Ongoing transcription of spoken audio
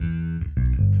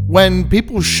When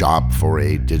people shop for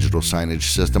a digital signage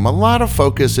system, a lot of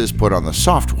focus is put on the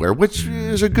software, which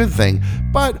is a good thing,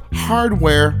 but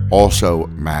hardware also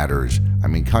matters. I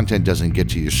mean, content doesn't get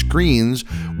to your screens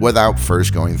without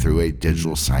first going through a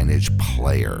digital signage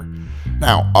player.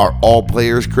 Now, are all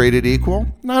players created equal?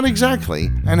 Not exactly.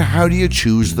 And how do you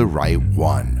choose the right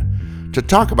one? To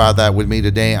talk about that with me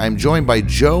today, I'm joined by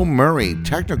Joe Murray,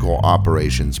 Technical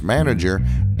Operations Manager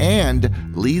and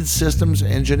Lead Systems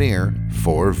Engineer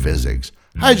for Vuzix.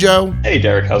 Hi, Joe. Hey,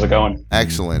 Derek. How's it going?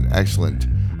 Excellent.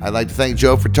 I'd like to thank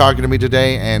Joe for talking to me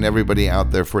today and everybody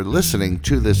out there for listening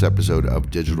to this episode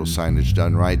of Digital Signage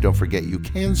Done Right. Don't forget you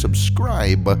can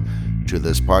subscribe to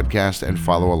this podcast and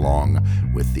follow along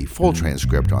with the full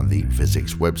transcript on the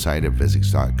Vuzix website at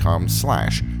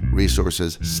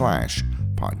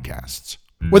vuzix.com/resources/podcasts.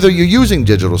 Whether you're using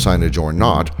digital signage or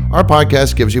not, our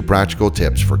podcast gives you practical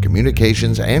tips for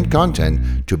communications and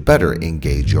content to better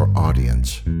engage your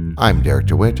audience. I'm Derek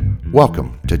DeWitt.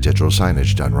 Welcome to Digital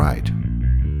Signage Done Right.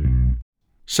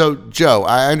 So, Joe,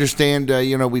 I understand,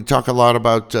 we talk a lot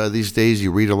about these days,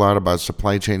 you read a lot about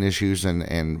supply chain issues,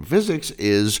 and Vuzix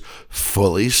is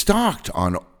fully stocked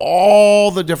on all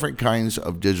the different kinds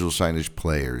of digital signage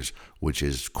players, which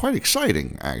is quite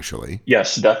exciting, actually.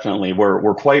 Yes, definitely.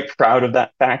 We're quite proud of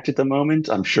that fact at the moment.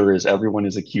 I'm sure, as everyone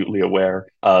is acutely aware,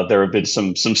 there have been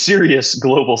some serious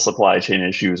global supply chain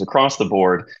issues across the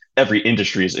board. Every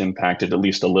industry is impacted at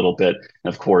least a little bit.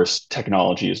 And of course,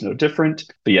 technology is no different.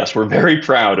 But yes, we're very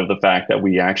proud of the fact that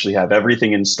we actually have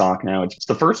everything in stock now. It's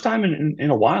the first time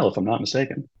in a while, if I'm not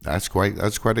mistaken. That's quite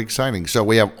exciting. So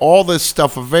we have all this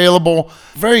stuff available.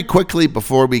 Very quickly,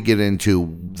 before we get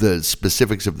into the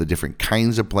specifics of the different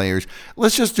kinds of players,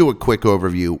 let's just do a quick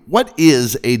overview. What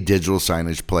is a digital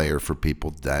signage player for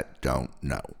people that don't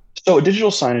know? So a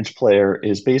digital signage player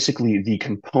is basically the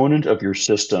component of your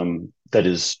system that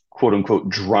is, quote unquote,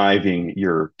 driving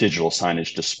your digital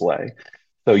signage display.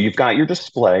 So you've got your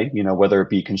display, whether it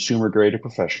be consumer grade or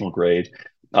professional grade.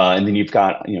 And then you've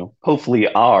got, hopefully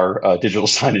our digital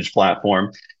signage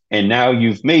platform. And now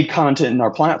you've made content in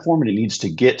our platform and it needs to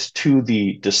get to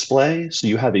the display. So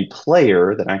you have a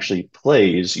player that actually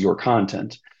plays your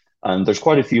content. There's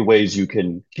quite a few ways you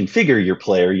can configure your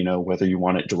player, whether you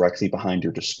want it directly behind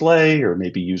your display or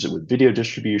maybe use it with video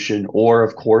distribution, or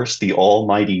of course, the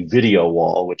almighty video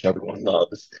wall, which everyone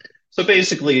loves. So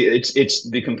basically, it's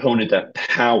the component that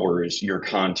powers your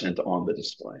content on the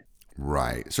display.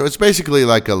 Right. So it's basically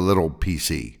like a little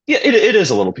PC. Yeah, it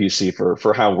is a little PC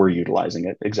for how we're utilizing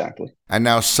it. Exactly. And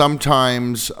now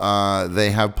sometimes they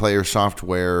have player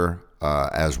software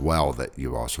as well that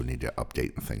you also need to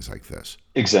update and things like this.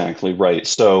 Exactly, right.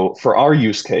 So for our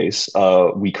use case,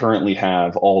 we currently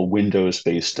have all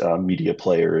Windows-based media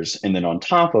players. And then on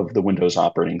top of the Windows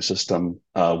operating system,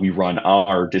 we run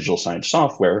our digital signage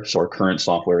software. So our current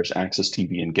software is Access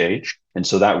TV Engage. And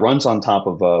so that runs on top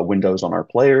of Windows on our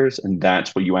players. And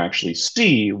that's what you actually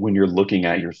see when you're looking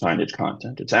at your signage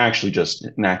content. It's actually just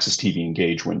an Access TV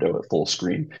Engage window at full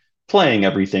screen, playing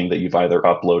everything that you've either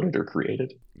uploaded or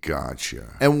created.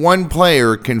 Gotcha. And one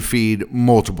player can feed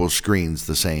multiple screens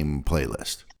the same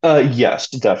playlist. Yes,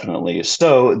 definitely.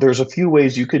 So there's a few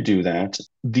ways you could do that.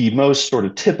 The most sort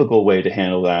of typical way to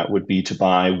handle that would be to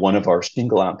buy one of our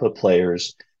single output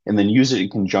players and then use it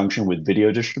in conjunction with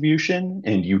video distribution.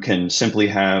 And you can simply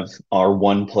have our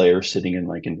one player sitting in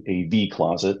like an AV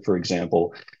closet, for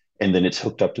example, and then it's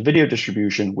hooked up to video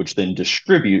distribution, which then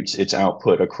distributes its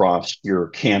output across your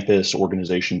campus,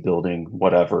 organization, building,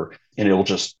 whatever. And it'll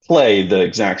just play the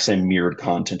exact same mirrored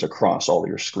content across all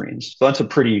your screens. So that's a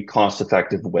pretty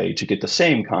cost-effective way to get the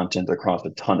same content across a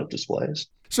ton of displays.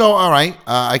 So, all right,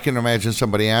 I can imagine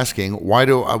somebody asking, why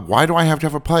do I have to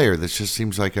have a player? This just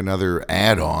seems like another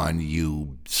add-on,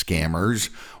 you scammers.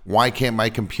 Why can't my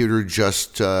computer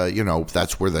just,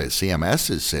 that's where the CMS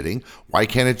is sitting. Why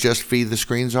can't it just feed the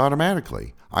screens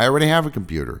automatically? I already have a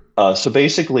computer. So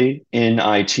basically, in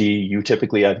IT, you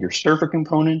typically have your server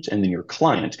component and then your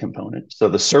client component. So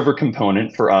the server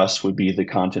component for us would be the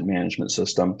content management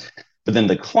system. But then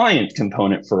the client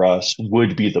component for us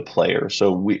would be the player.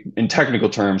 So in technical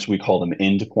terms, we call them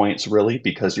endpoints, really,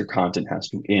 because your content has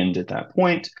to end at that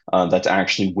point. That's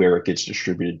actually where it gets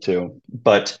distributed to.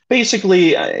 But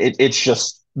basically, it's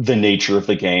just the nature of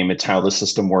the game. It's how the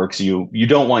system works. You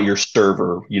don't want your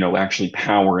server, actually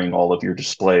powering all of your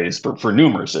displays for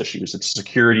numerous issues. It's a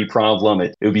security problem.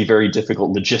 It would be very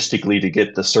difficult logistically to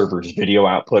get the server's video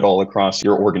output all across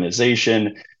your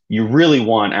organization. you really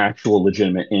want actual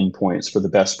legitimate endpoints for the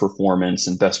best performance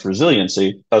and best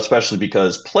resiliency, especially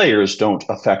because players don't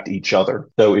affect each other.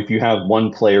 So if you have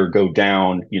one player go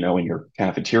down, in your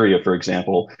cafeteria, for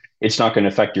example, it's not going to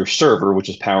affect your server, which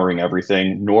is powering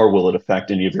everything, nor will it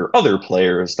affect any of your other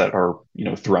players that are,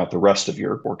 throughout the rest of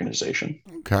your organization.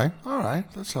 Okay. All right.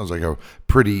 That sounds like a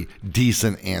pretty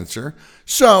decent answer.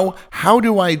 So, how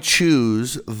do I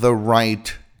choose the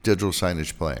right digital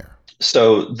signage player?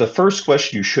 So the first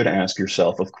question you should ask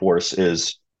yourself, of course,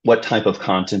 is what type of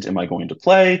content am I going to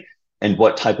play and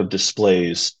what type of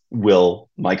displays will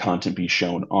my content be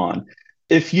shown on?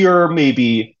 If you're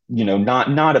maybe,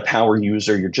 not a power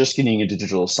user, you're just getting into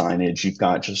digital signage, you've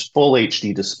got just full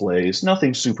HD displays,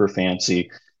 nothing super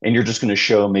fancy, and you're just going to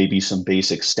show maybe some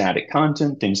basic static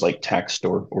content, things like text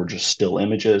or just still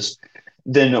images,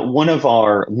 then one of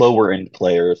our lower end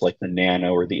players like the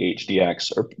Nano or the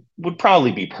HDX would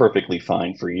probably be perfectly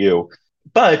fine for you.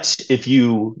 But if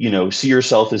you see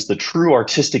yourself as the true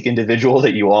artistic individual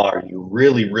that you are, you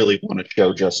really, really want to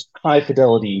show just high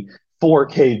fidelity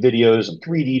 4K videos and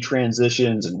 3D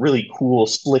transitions and really cool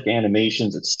slick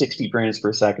animations at 60 frames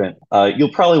per second,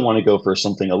 you'll probably want to go for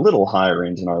something a little higher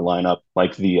end in our lineup,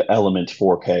 like the Element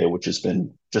 4K, which has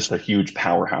been just a huge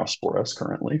powerhouse for us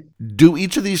currently. Do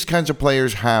each of these kinds of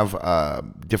players have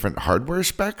different hardware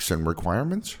specs and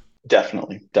requirements?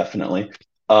 Definitely, definitely.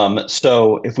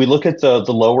 So if we look at the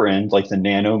lower end, like the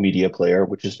Nano Media Player,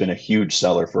 which has been a huge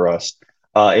seller for us,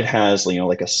 it has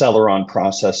like a Celeron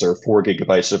processor, 4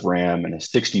 gigabytes of RAM, and a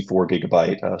 64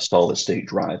 gigabyte solid state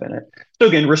drive in it. So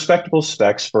again, respectable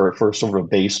specs for sort of a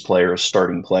base player, a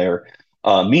starting player.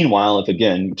 Meanwhile, if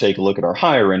again you take a look at our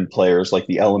higher end players like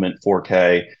the Element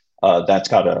 4K, that's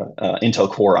got a Intel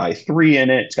Core i3 in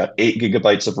it. It's got 8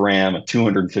 gigabytes of RAM, a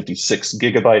 256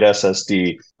 gigabyte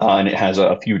SSD, and it has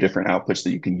a few different outputs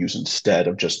that you can use instead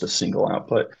of just a single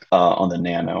output on the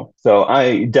Nano. So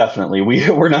I definitely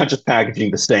we're not just packaging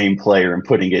the same player and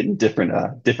putting it in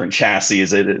different chassis.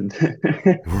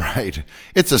 Right.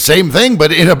 It's the same thing,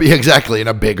 but in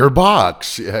a bigger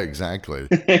box. Yeah, exactly.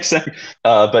 Exactly.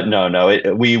 But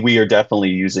no, we are definitely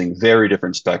using very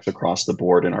different specs across the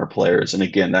board in our players, and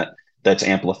again that's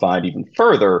amplified even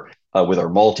further with our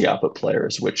multi-output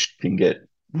players, which can get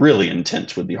really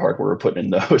intense with the hardware we're putting in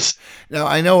those. Now,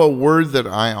 I know a word that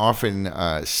I often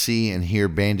see and hear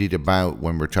bandied about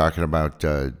when we're talking about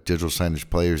digital signage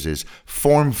players is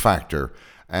form factor.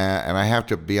 And I have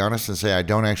to be honest and say I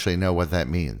don't actually know what that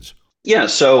means. Yeah,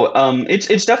 so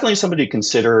it's definitely something to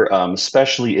consider,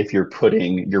 especially if you're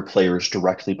putting your players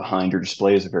directly behind your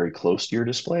displays or very close to your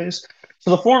displays. So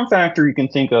the form factor you can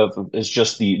think of as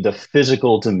just the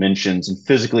physical dimensions and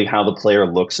physically how the player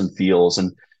looks and feels,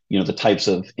 and the types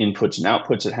of inputs and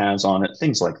outputs it has on it,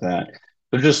 things like that.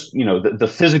 They're just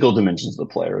the physical dimensions of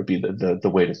the player would be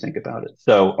the way to think about it.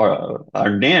 So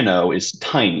our Nano is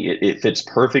tiny; it fits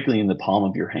perfectly in the palm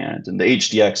of your hand, and the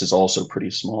HDX is also pretty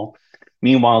small.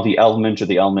 Meanwhile, the Element or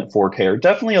the Element 4K are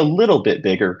definitely a little bit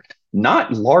bigger,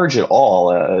 not large at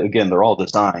all. Again, they're all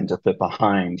designed to fit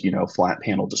behind, flat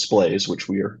panel displays, which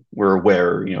we're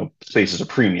aware, space is a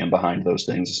premium behind those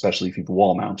things, especially if you've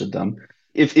wall mounted them.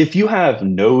 If you have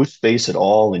no space at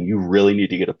all and you really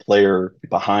need to get a player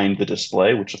behind the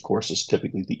display, which of course is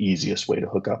typically the easiest way to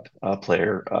hook up a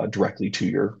player directly to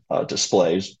your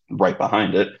displays right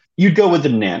behind it, you'd go with the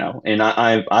Nano. And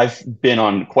I've been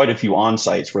on quite a few on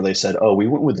sites where they said, oh, we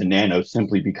went with the Nano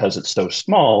simply because it's so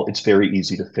small. It's very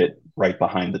easy to fit right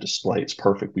behind the display. It's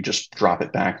perfect. We just drop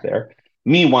it back there.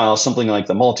 Meanwhile, something like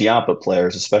the multi-output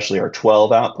players, especially our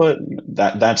 12 output,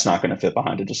 that's not going to fit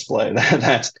behind a display.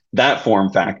 That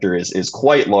form factor is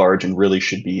quite large and really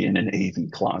should be in an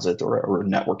AV closet or a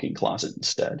networking closet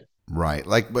instead. Right.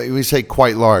 Like when we say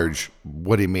quite large,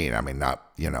 what do you mean? I mean,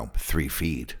 not, 3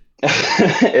 feet.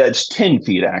 It's 10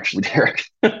 feet actually, Derek.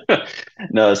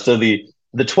 No, so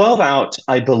the 12 out,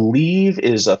 I believe,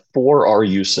 is a 4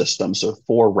 RU system, so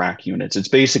 4 rack units. It's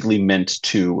basically meant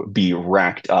to be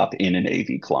racked up in an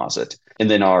AV closet. And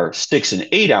then our 6 and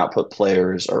 8 output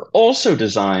players are also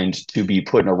designed to be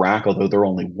put in a rack, although they're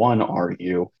only 1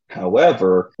 RU.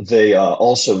 However, they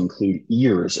also include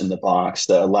ears in the box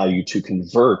that allow you to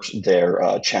convert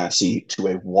their chassis to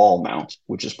a wall mount,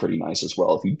 which is pretty nice as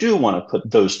well if you do want to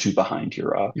put those two behind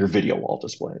your video wall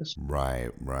displays.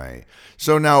 Right, right.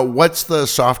 So now what's the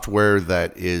software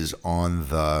that is on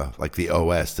the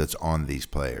OS that's on these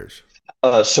players?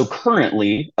 So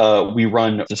currently, we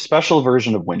run a special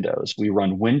version of Windows. We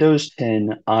run Windows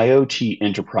 10 IoT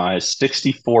Enterprise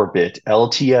 64-bit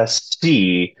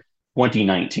LTSC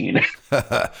 2019.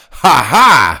 Ha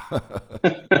ha!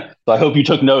 So I hope you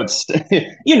took notes.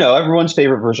 You know, everyone's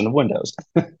favorite version of Windows.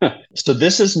 So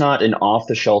this is not an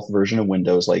off-the-shelf version of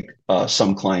Windows like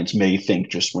some clients may think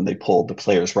just when they pull the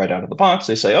players right out of the box.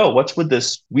 They say, "Oh, what's with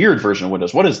this weird version of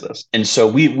Windows? What is this?" And so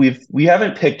we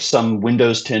haven't picked some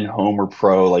Windows 10 Home or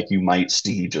Pro like you might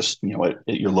see just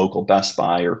at your local Best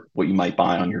Buy or what you might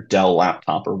buy on your Dell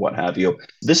laptop or what have you.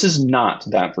 This is not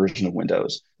that version of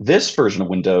Windows. This version of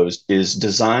Windows is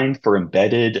designed for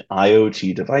embedded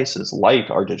IoT devices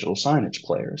like our digital signage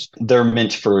players. They're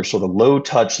meant for sort of low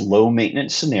touch, low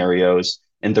maintenance scenarios,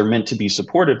 and they're meant to be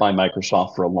supported by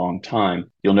Microsoft for a long time.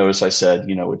 You'll notice I said,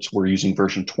 we're using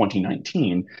version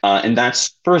 2019, and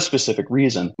that's for a specific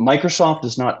reason. Microsoft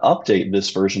does not update this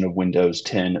version of Windows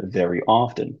 10 very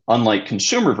often, unlike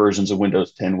consumer versions of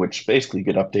Windows 10, which basically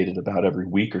get updated about every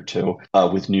week or two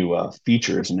with new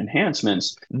features and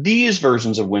enhancements. These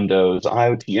versions of Windows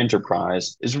IoT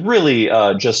Enterprise is really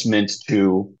just meant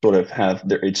to sort of have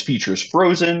its features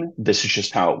frozen. This is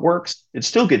just how it works. It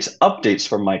still gets updates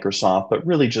from Microsoft, but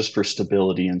really just for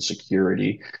stability and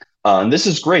security. And this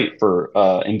is great for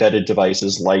embedded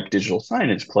devices like digital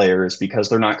signage players because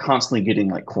they're not constantly getting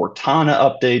like Cortana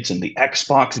updates and the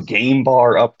Xbox Game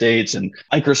Bar updates and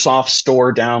Microsoft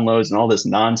Store downloads and all this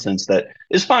nonsense that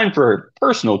is fine for a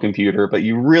personal computer, but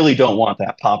you really don't want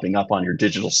that popping up on your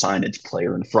digital signage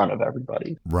player in front of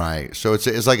everybody. Right. So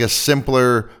it's like a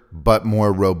simpler but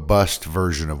more robust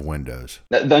version of Windows.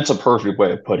 That's a perfect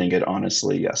way of putting it,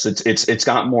 honestly. Yes, it's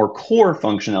got more core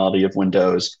functionality of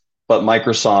Windows, but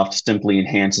Microsoft simply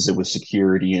enhances it with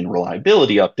security and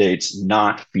reliability updates,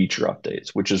 not feature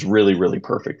updates, which is really, really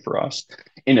perfect for us.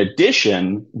 In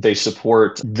addition, they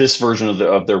support this version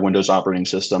of their Windows operating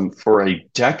system for a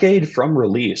decade from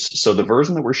release. So the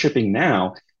version that we're shipping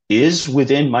now is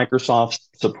within Microsoft's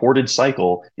supported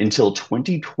cycle until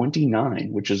 2029,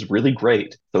 which is really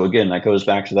great. So again, that goes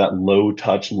back to that low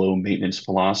touch, low maintenance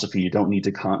philosophy. You don't need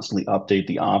to constantly update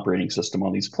the operating system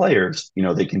on these players.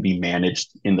 They can be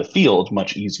managed in the field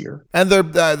much easier. And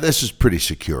this is pretty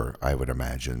secure, I would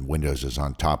imagine. Windows is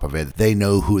on top of it. They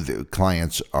know who the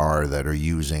clients are that are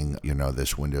using,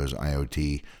 this Windows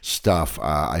IoT stuff.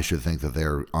 I should think that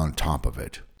they're on top of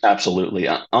it. Absolutely.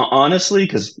 Honestly,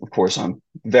 because of course I'm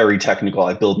very technical.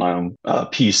 I build my own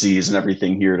PCs and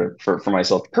everything here for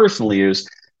myself to personally use.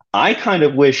 I kind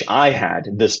of wish I had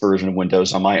this version of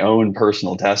Windows on my own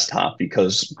personal desktop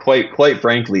because quite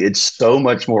frankly, it's so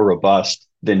much more robust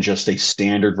than just a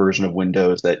standard version of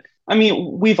Windows that, I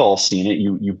mean, we've all seen it.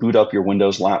 You boot up your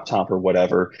Windows laptop or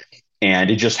whatever,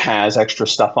 and it just has extra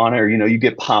stuff on it. Or, you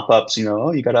get pop-ups,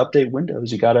 oh, you got to update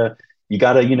Windows. You got to,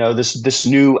 this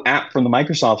new app from the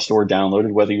Microsoft Store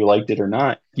downloaded, whether you liked it or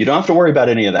not. You don't have to worry about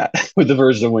any of that with the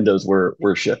version of Windows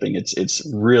we're shipping. It's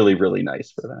really, really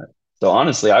nice for that. So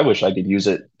honestly, I wish I could use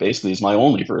it basically as my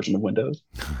only version of Windows.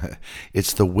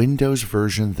 It's the Windows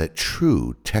version that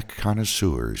true tech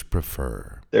connoisseurs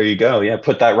prefer. There you go. Yeah,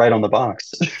 put that right on the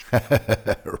box.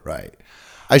 Right.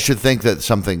 I should think that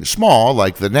something small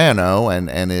like the Nano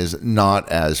and is not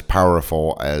as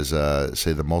powerful as,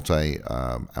 say, the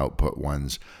multi-output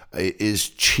ones is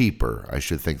cheaper. I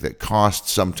should think that cost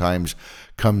sometimes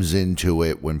comes into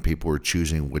it when people are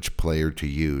choosing which player to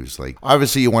use. Like,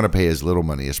 obviously, you want to pay as little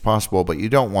money as possible, but you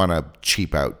don't want to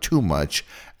cheap out too much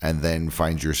and then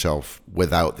find yourself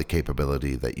without the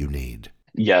capability that you need.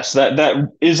 Yes, that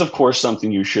is, of course,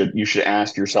 something you should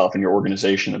ask yourself and your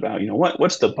organization about.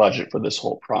 What's the budget for this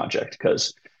whole project?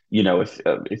 Because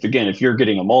if you're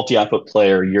getting a multi-output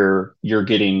player, you're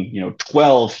getting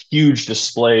 12 huge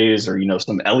displays or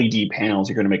some LED panels.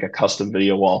 You're going to make a custom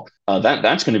video wall.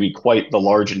 That's going to be quite the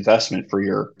large investment for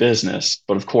your business.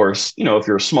 But of course, if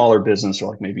you're a smaller business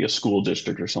or like maybe a school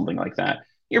district or something like that,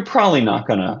 you're probably not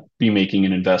going to be making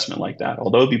an investment like that.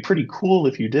 Although it'd be pretty cool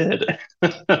if you did.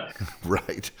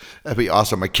 Right. That'd be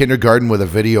awesome. A kindergarten with a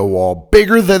video wall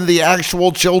bigger than the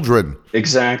actual children.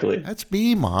 Exactly. That's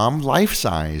me, Mom.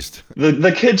 Life-sized.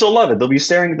 The kids will love it. They'll be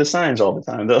staring at the signs all the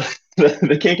time.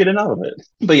 They can't get enough of it.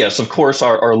 But yes, of course,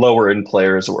 our lower end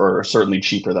players are certainly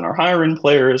cheaper than our higher end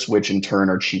players, which in turn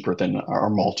are cheaper than our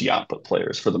multi-output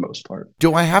players for the most part.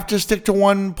 Do I have to stick to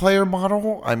one player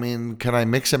model? I mean, can I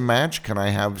mix and match? Can I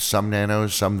have some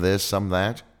Nanos, some this, some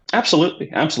that? Absolutely.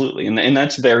 And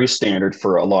that's very standard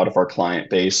for a lot of our client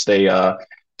base. They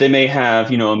may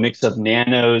have, a mix of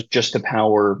Nanos just to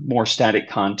power more static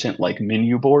content like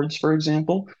menu boards, for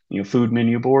example, food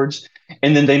menu boards.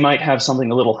 And then they might have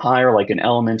something a little higher like an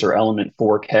Element or Element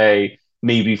 4K,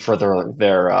 maybe for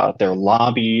their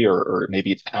lobby, or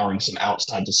maybe it's powering some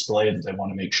outside display that they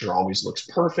want to make sure always looks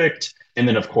perfect. And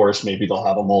then, of course, maybe they'll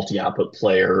have a multi-output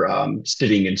player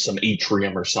sitting in some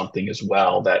atrium or something as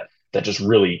well that that just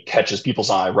really catches people's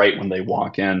eye right when they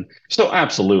walk in. So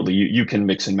absolutely, you can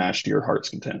mix and match to your heart's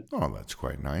content. Oh, that's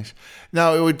quite nice.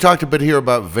 Now, we talked a bit here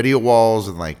about video walls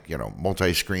and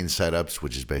multi-screen setups,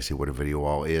 which is basically what a video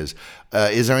wall is.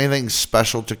 Is there anything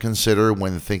special to consider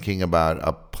when thinking about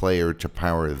a player to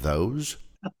power those?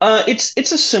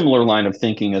 It's a similar line of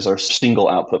thinking as our single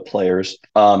output players.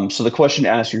 So the question to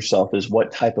ask yourself is,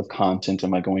 what type of content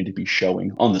am I going to be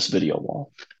showing on this video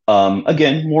wall?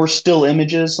 Again, more still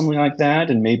images, something like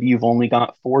that, and maybe you've only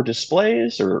got 4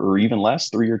 displays or even less,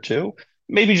 3 or 2.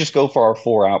 Maybe just go for our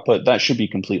 4 output. That should be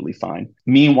completely fine.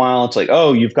 Meanwhile, it's like,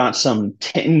 oh, you've got some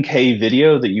 10K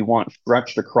video that you want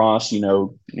stretched across,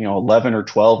 11 or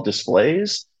 12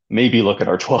 displays. Maybe look at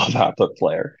our 12 output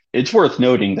player. It's worth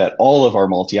noting that all of our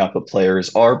multi-output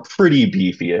players are pretty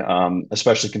beefy,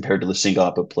 especially compared to the single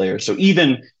output player. So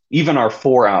even our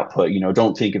 4 output,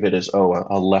 don't think of it as a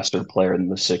lesser player than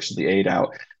the 6 or the 8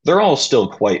 out. They're all still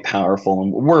quite powerful,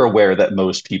 and we're aware that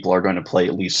most people are going to play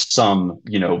at least some,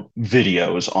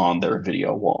 videos on their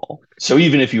video wall. So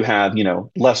even if you have,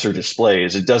 lesser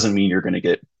displays, it doesn't mean you're going to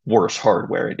get worse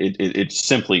hardware. It's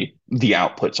simply the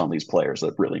outputs on these players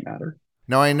that really matter.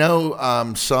 Now, I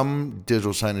know some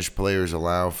digital signage players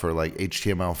allow for like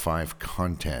HTML5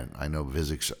 content. I know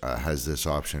Vuzix has this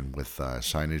option with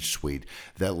Signage Suite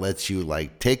that lets you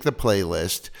take the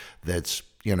playlist that's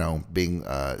being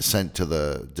sent to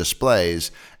the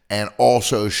displays and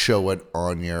also show it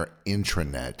on your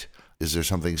intranet. Is there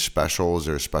something special? Is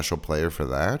there a special player for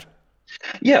that?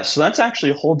 Yeah, so that's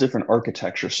actually a whole different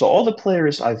architecture. So all the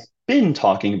players I've been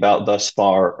talking about thus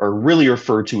far are really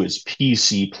referred to as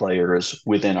PC players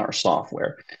within our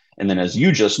software. And then, as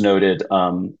you just noted,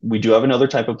 we do have another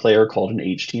type of player called an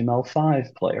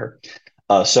HTML5 player.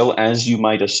 So as you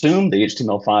might assume, the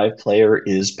HTML5 player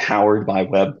is powered by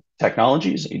web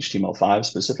technologies, HTML5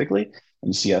 specifically,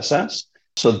 and CSS.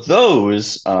 So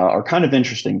those are kind of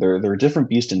interesting. They're a different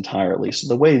beast entirely. So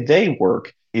the way they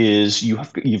work is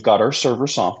you've got our server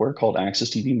software called Access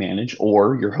TV Manage,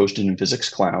 or you're hosted in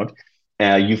Vuzix Cloud.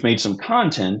 You've made some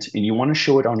content and you want to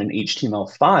show it on an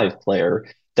HTML5 player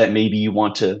that maybe you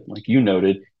want to, like you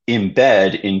noted,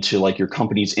 embed into your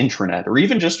company's intranet or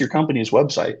even just your company's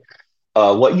website.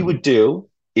 What you would do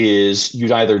is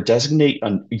you'd either designate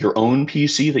your own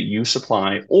PC that you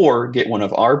supply or get one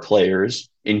of our players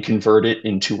and convert it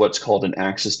into what's called an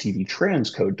Access TV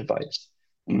transcode device.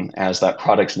 As that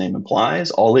product's name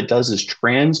implies, all it does is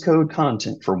transcode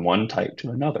content from one type to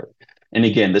another. And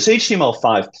again, this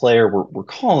HTML5 player, we're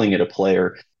calling it a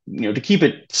player. To keep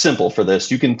it simple for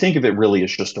this, you can think of it really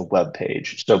as just a web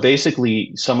page. So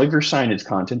basically, some of your signage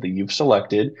content that you've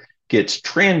selected gets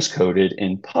transcoded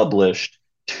and published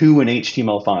to an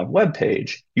HTML5 web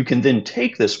page. You can then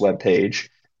take this web page,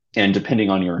 and depending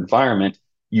on your environment,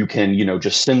 you can,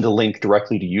 just send a link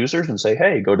directly to users and say,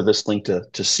 hey, go to this link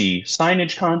to see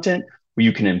signage content, where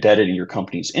you can embed it in your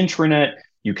company's intranet.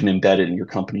 You can embed it in your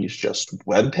company's just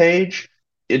web page.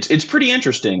 It's pretty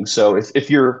interesting. So if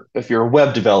you're a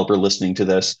web developer listening to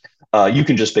this, you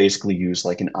can just basically use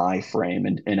an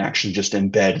iframe and actually just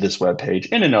embed this web page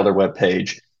in another web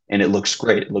page, and it looks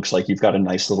great. It looks like you've got a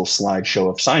nice little slideshow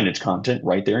of signage content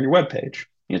right there in your web page.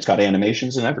 It's got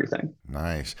animations and everything.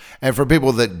 Nice. And for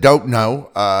people that don't know,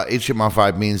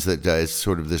 HTML5 means that it's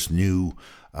sort of this new,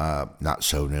 not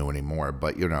so new anymore,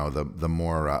 but the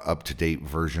more up-to-date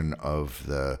version of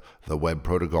the web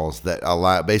protocols that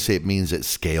allow. Basically, it means it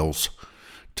scales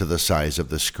to the size of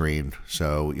the screen.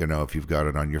 So, if you've got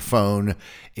it on your phone,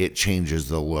 it changes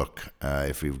the look.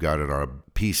 If you've got it on a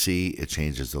PC, it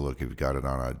changes the look. If you've got it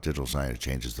on a digital sign, it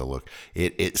changes the look.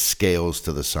 It scales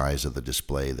to the size of the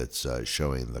display that's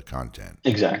showing the content.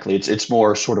 Exactly. It's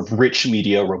more sort of rich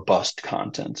media, robust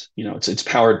content. It's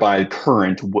powered by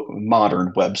current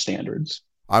modern web standards.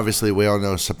 Obviously, we all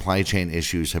know supply chain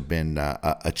issues have been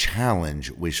a challenge,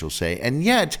 we shall say. And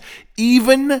yet,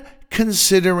 even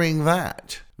considering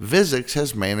that, Vuzix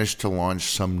has managed to launch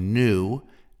some new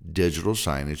digital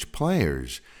signage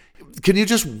players. Can you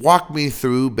just walk me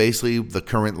through basically the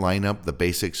current lineup, the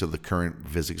basics of the current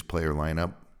Vuzix player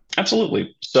lineup?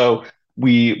 Absolutely. So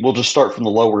we will just start from the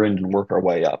lower end and work our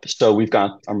way up. So we've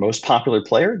got our most popular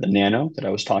player, the Nano, that I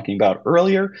was talking about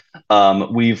earlier.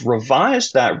 We've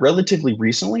revised that relatively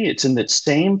recently. It's in that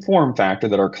same form factor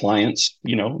that our clients,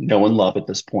 know and love at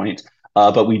this point.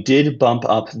 But we did bump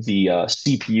up the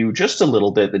CPU just a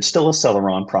little bit. It's still a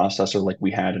Celeron processor like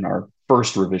we had in our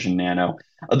first revision Nano.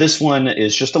 This one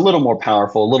is just a little more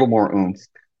powerful, a little more oomph,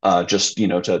 just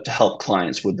to help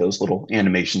clients with those little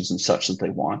animations and such that they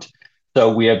want.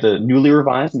 So we have the newly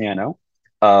revised Nano.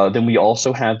 Then we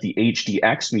also have the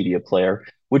HDX media player.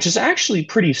 which is actually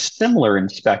pretty similar in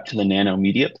spec to the Nano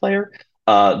Media Player.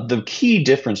 The key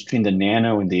difference between the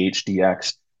Nano and the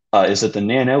HDX is that the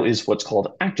Nano is what's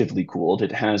called actively cooled.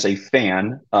 It has a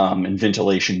fan and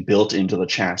ventilation built into the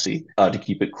chassis to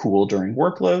keep it cool during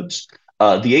workloads.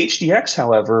 The HDX,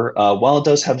 however, while it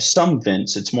does have some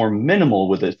vents, it's more minimal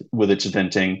with its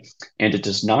venting, and it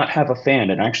does not have a fan.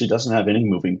 It actually doesn't have any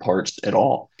moving parts at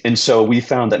all. And so we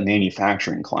found that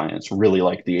manufacturing clients really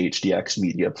like the HDX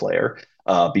media player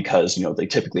because they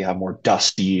typically have more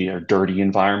dusty or dirty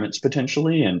environments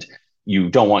potentially, and you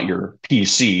don't want your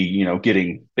PC,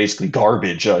 getting basically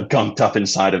garbage gunked up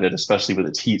inside of it, especially with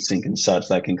its heat sink and such.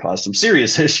 That can cause some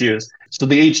serious issues. So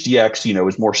the HDX,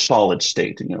 is more solid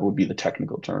state, would be the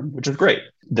technical term, which is great.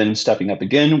 Then stepping up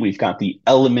again, we've got the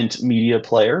Element Media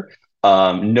Player.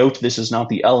 Note this is not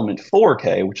the Element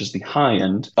 4K, which is the high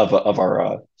end of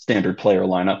our standard player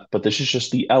lineup, but this is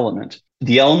just the Element.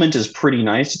 The Element is pretty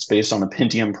nice. It's based on a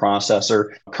Pentium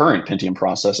processor, current Pentium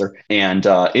processor, and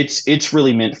it's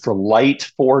really meant for light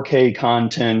 4K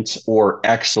content or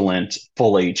excellent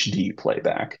full HD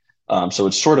playback. So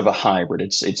it's sort of a hybrid.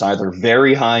 It's either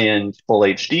very high end full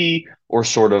HD or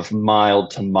sort of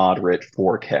mild to moderate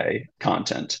 4K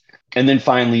content. And then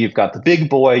finally, you've got the big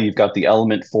boy, you've got the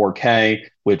Element 4K,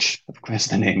 which, as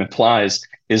the name implies,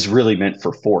 is really meant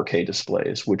for 4K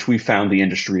displays, which we found the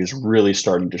industry is really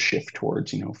starting to shift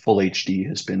towards. Full HD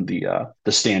has been the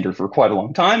standard for quite a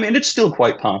long time, and it's still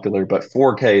quite popular, but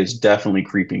 4K is definitely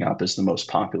creeping up as the most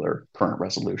popular current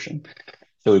resolution.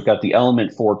 So we've got the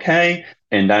Element 4K,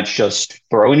 and that's just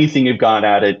throw anything you've got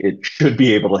at it. It should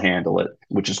be able to handle it,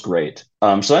 which is great.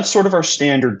 So that's sort of our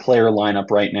standard player lineup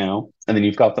right now. And then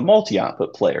you've got the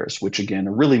multi-output players, which again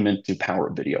are really meant to power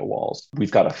video walls.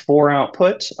 We've got a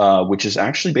 4-output, which is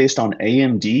actually based on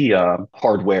AMD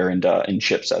hardware and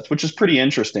chipsets, which is pretty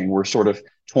interesting. We're sort of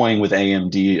toying with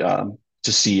AMD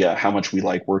to see how much we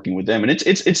like working with them, and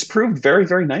it's proved very,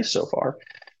 very nice so far.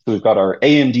 So we've got our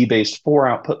AMD-based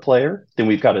 4-output player. Then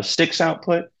we've got a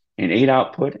 6-output, an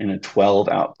 8-output, and a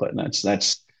 12-output. And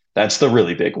that's the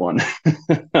really big one.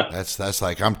 That's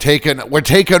like we're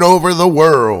taking over the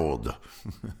world.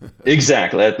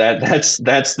 Exactly. That's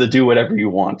the do whatever you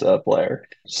want player.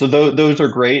 So those are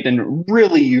great, and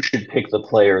really you should pick the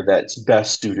player that's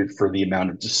best suited for the amount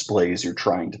of displays you're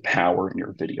trying to power in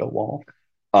your video wall.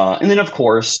 And then, of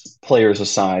course, players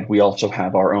aside, we also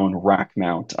have our own rack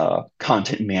mount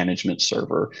content management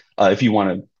server. If you want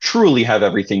to truly have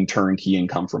everything turnkey and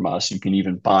come from us, you can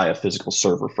even buy a physical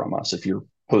server from us if you're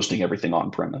hosting everything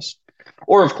on premise.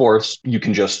 Or, of course, you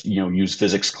can just use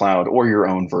Physics Cloud or your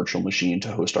own virtual machine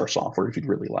to host our software if you'd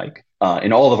really like.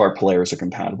 And all of our players are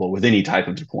compatible with any type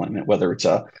of deployment, whether it's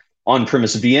a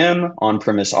on-premise VM,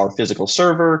 on-premise our physical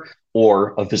server,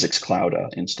 or a Physics Cloud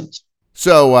instance.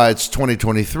 So it's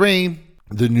 2023.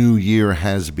 The new year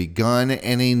has begun.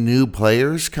 Any new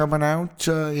players coming out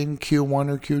in Q1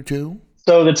 or Q2?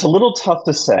 So that's a little tough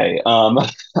to say,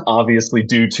 obviously,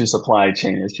 due to supply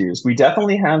chain issues. We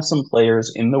definitely have some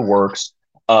players in the works.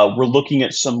 We're looking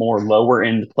at some more lower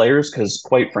end players because,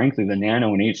 quite frankly, the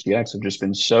Nano and HDX have just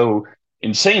been so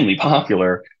insanely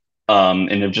popular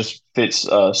and have just fits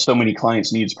so many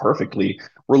clients' needs perfectly.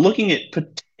 We're looking at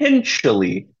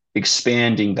potentially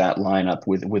expanding that lineup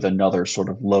with another sort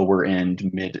of lower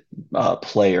end mid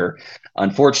player.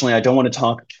 Unfortunately, I don't want to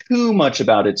talk too much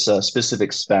about its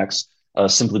specific specs,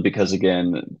 simply because,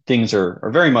 again, things are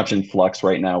very much in flux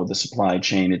right now with the supply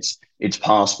chain. It's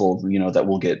possible, that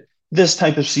we'll get this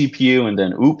type of CPU and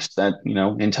then oops, that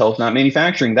Intel's not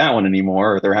manufacturing that one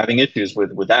anymore, or they're having issues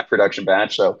with that production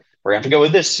batch, so we're going to have to go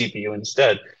with this CPU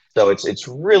instead. So it's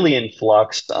really in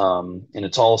flux, and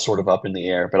it's all sort of up in the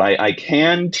air. But I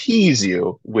can tease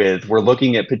you with we're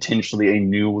looking at potentially a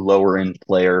new lower end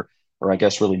player, or I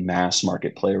guess really mass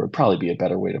market player would probably be a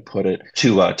better way to put it,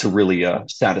 to really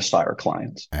satisfy our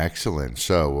clients. Excellent.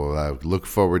 So we'll look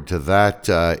forward to that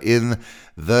in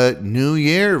the new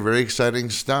year. Very exciting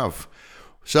stuff.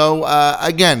 So,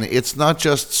 again, it's not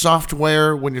just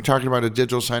software when you're talking about a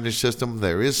digital signage system.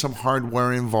 There is some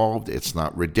hardware involved. It's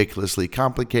not ridiculously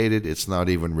complicated. It's not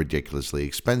even ridiculously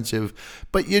expensive.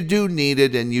 But you do need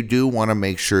it, and you do want to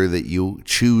make sure that you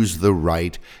choose the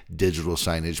right digital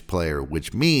signage player,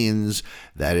 which means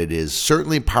that it is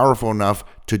certainly powerful enough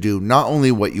to do not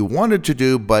only what you want it to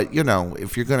do, but,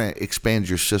 if you're going to expand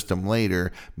your system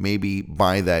later, maybe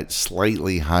buy that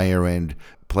slightly higher end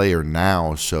player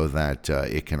now so that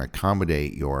it can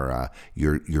accommodate your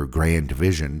grand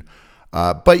vision.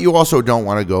 But you also don't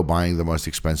want to go buying the most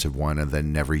expensive one and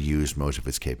then never use most of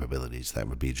its capabilities. That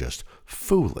would be just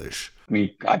foolish. I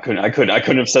mean, I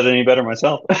couldn't have said it any better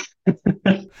myself.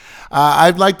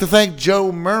 I'd like to thank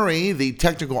Joe Murray, the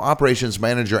Technical Operations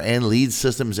Manager and Lead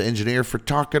Systems Engineer, for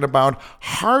talking about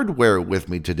hardware with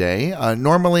me today.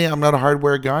 Normally, I'm not a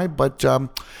hardware guy, but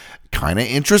kind of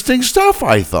interesting stuff,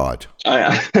 I thought.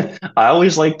 I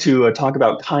always like to talk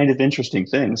about kind of interesting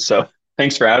things, so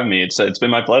thanks for having me. It's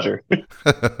been my pleasure.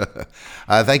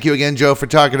 Thank you again, Joe, for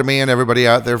talking to me, and everybody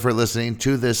out there for listening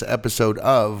to this episode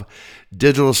of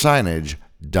Digital Signage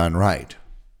Done Right.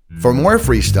 For more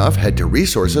free stuff, head to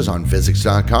resources on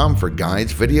Vuzix.com for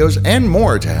guides, videos, and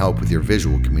more to help with your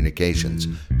visual communications.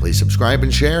 Please subscribe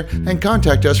and share, and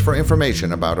contact us for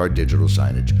information about our digital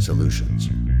signage solutions.